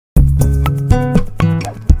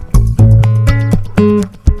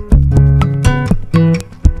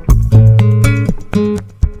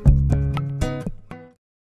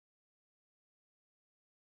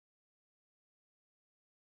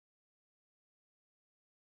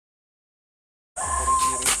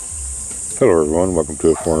Hello everyone, welcome to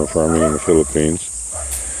A Foreigner Farming in the Philippines.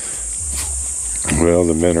 Well,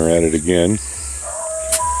 the men are at it again.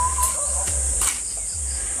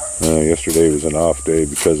 Yesterday was an off day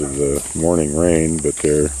because of the morning rain, but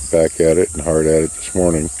they're back at it and hard at it this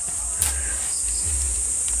morning.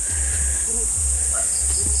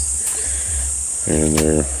 And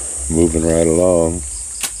they're moving right along.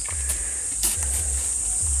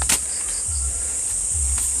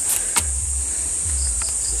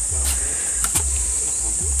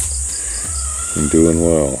 And doing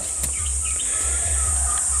well.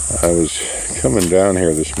 I was coming down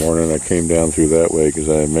here this morning. I came down through that way because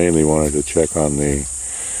I mainly wanted to check on the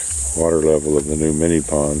water level of the new mini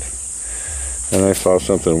pond. And I saw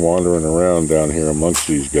something wandering around down here amongst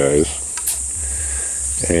these guys.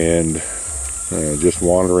 And just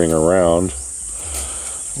wandering around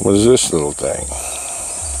was this little thing.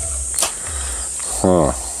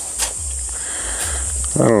 Huh.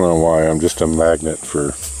 I don't know why. I'm just a magnet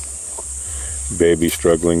for baby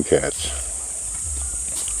struggling cats.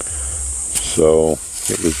 So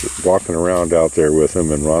it was walking around out there with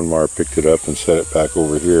him, and Ronmar picked it up and set it back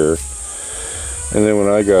over here. And then when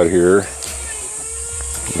I got here,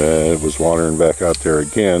 it was wandering back out there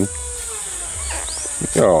again.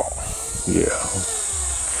 Oh, yeah.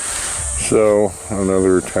 So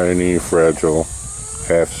another tiny, fragile,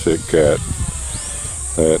 half-sick cat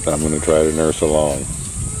that I'm going to try to nurse along.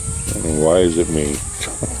 And why is it me?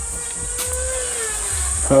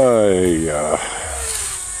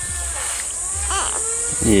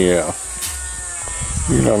 Yeah.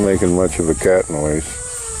 You're not making much of a cat noise.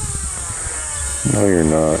 No, you're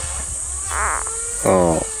not.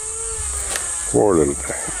 Oh. Poor little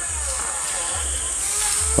thing.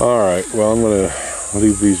 Alright, well, I'm going to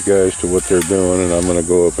leave these guys to what they're doing, and I'm going to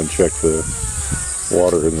go up and check the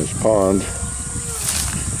water in this pond.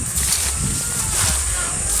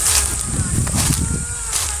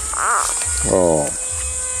 Oh.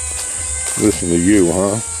 Listen to you,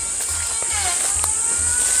 huh?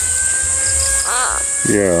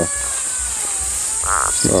 Yeah.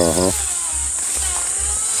 Uh-huh.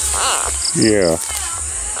 Yeah.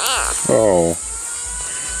 Oh.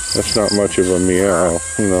 That's not much of a meow.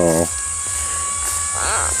 No.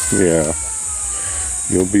 Yeah.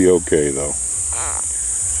 You'll be okay, though.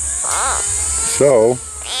 So,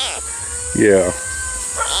 yeah.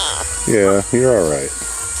 Yeah, you're alright.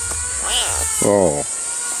 Oh.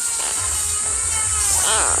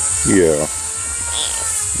 Yeah.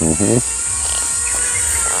 Mm-hmm.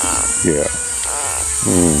 Yeah.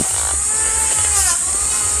 Mm.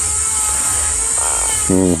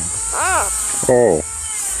 Mm. Oh.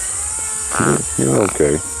 You're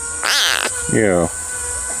okay. Yeah.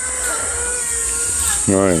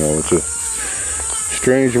 I know, it's a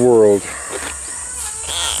strange world.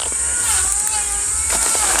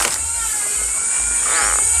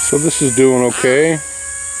 So this is doing okay.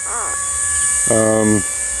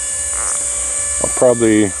 I'll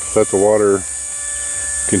probably let the water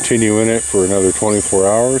continue in it for another 24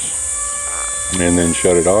 hours and then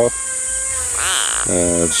shut it off.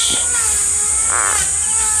 It's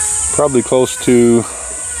probably close to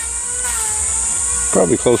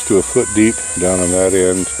a foot deep down on that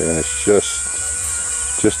end, and it's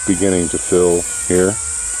just beginning to fill here.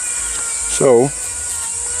 So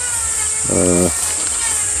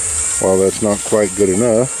while that's not quite good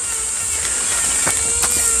enough,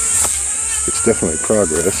 it's definitely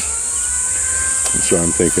progress. And so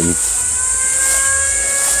I'm thinking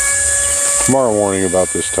tomorrow morning about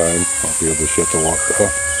this time I'll be able to shut the water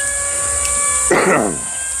off.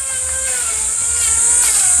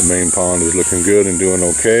 The main pond is looking good and doing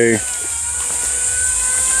okay.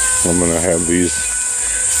 I'm going to have these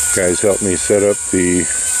guys help me set up the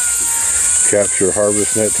capture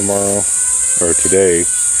harvest net tomorrow, or today,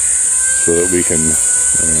 so that we can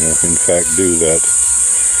in fact do that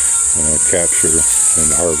capture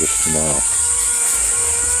and harvest tomorrow.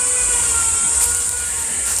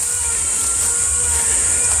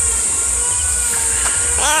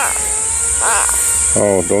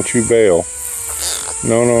 Oh, don't you bail.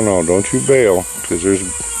 No, don't you bail, because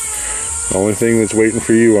the only thing that's waiting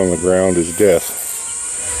for you on the ground is death,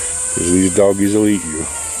 because these doggies will eat you.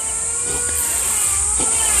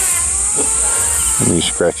 Let me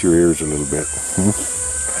scratch your ears a little bit.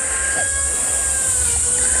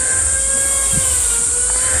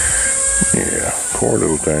 Yeah, poor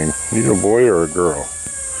little thing. You a boy or a girl?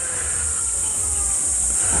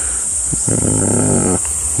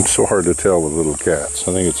 It's so hard to tell with little cats.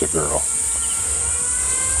 I think it's a girl.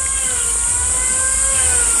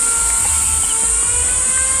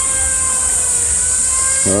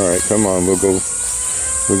 All right, come on. We'll go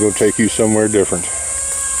take you somewhere different.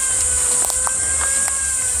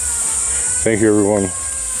 Thank you, everyone.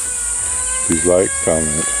 Please like,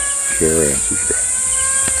 comment, share, and subscribe.